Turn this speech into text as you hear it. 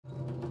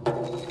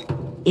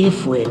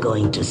If we're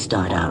going to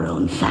start our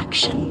own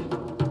faction,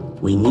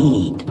 we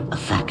need a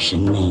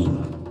faction name.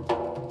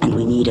 And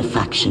we need a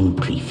faction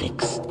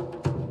prefix.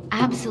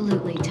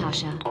 Absolutely,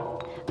 Tasha.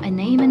 A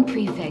name and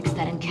prefix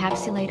that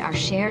encapsulate our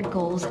shared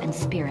goals and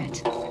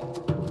spirit.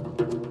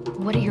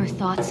 What are your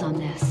thoughts on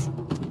this?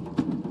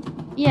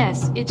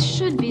 Yes, it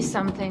should be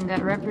something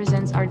that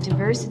represents our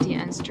diversity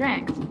and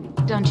strength,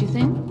 don't you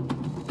think?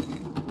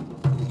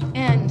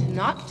 And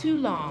not too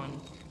long.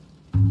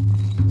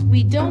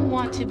 We don't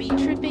want to be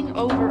tripping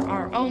over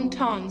our own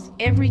tongues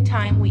every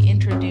time we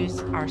introduce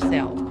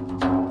ourselves.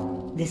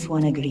 This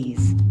one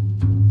agrees.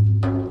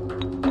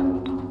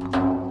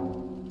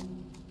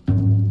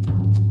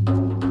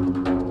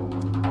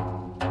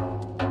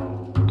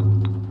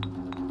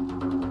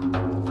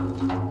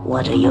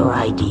 What are your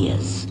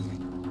ideas?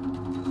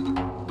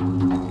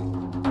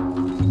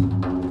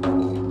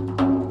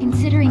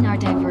 Considering our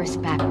diverse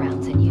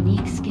backgrounds and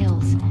unique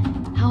skills,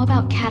 how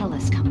about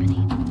Catalyst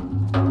Company?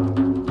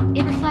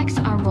 It reflects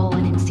our role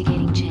in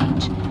instigating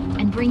change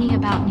and bringing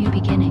about new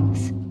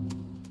beginnings.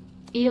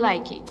 I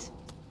like it.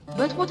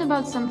 But what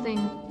about something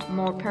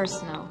more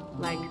personal,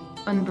 like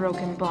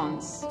unbroken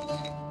bonds?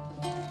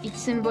 It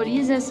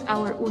symbolizes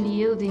our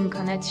unyielding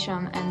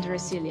connection and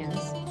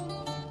resilience.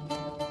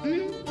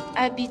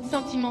 A bit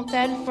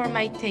sentimental for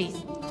my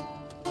taste.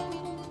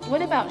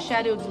 What about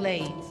Shadow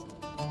Blades?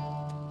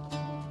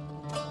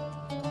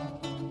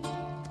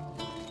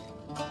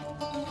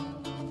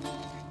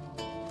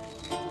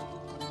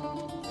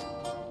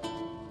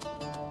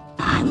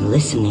 I'm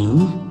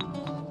listening.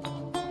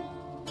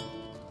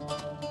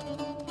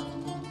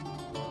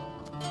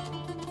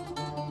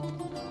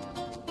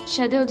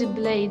 Shadowed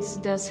Blades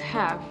does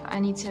have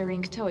an its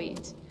ring to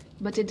it,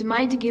 but it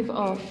might give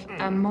off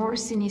a more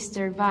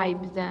sinister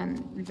vibe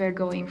than we're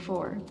going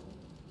for.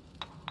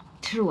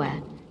 True,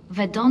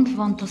 we don't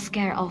want to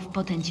scare off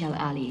potential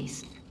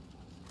allies.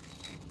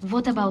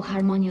 What about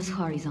Harmonious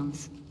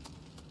Horizons?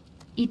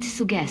 It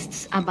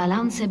suggests a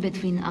balance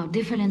between our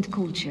different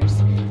cultures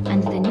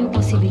and the new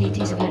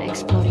possibilities we're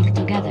exploring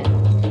together.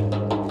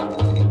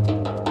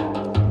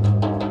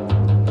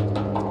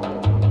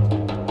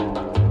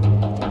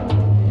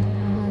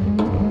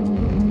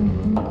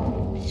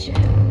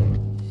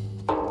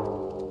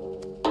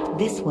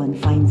 This one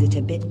finds it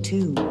a bit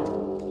too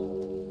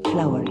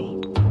flowery.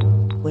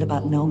 What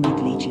about Nomad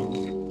Legion?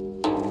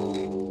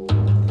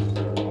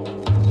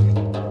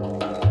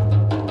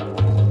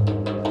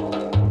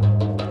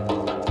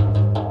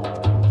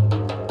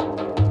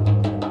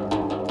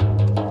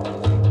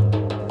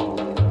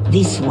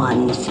 This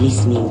one is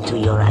listening to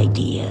your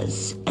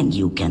ideas, and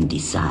you can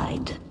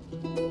decide.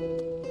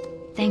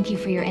 Thank you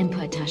for your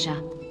input, Tasha.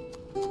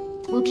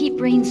 We'll keep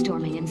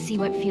brainstorming and see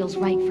what feels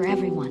right for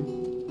everyone.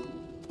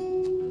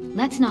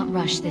 Let's not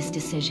rush this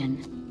decision.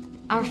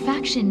 Our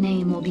faction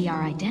name will be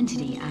our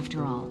identity,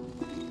 after all.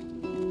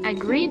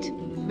 Agreed?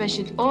 We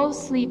should all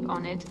sleep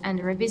on it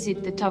and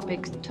revisit the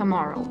topic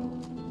tomorrow.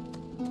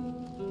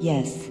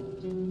 Yes.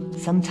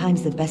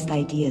 Sometimes the best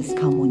ideas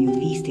come when you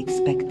least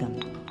expect them.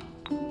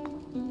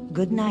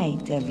 Good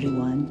night,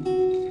 everyone.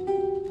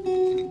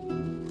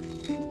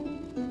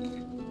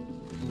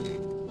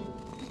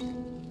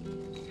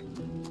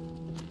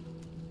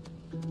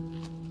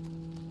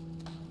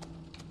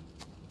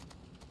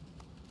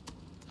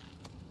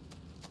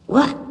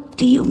 What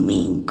do you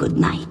mean, good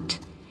night?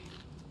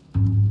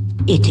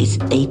 It is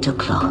 8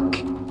 o'clock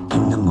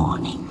in the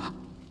morning.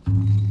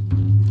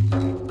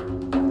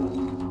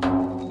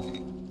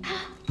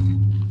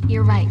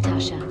 You're right,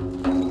 Tasha.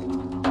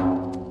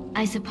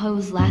 I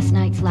suppose last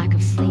night's lack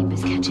of sleep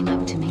is catching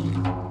up to me.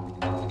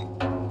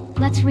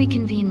 Let's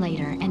reconvene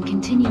later and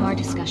continue our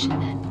discussion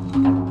then.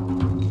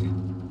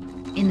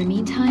 In the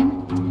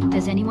meantime,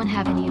 does anyone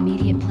have any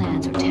immediate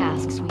plans or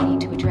tasks we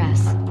need to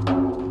address?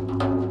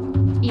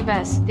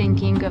 Eva's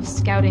thinking of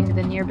scouting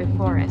the nearby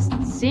forest,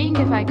 seeing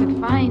if I could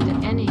find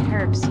any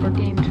herbs or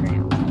game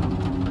trails.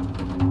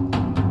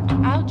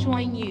 I'll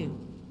join you.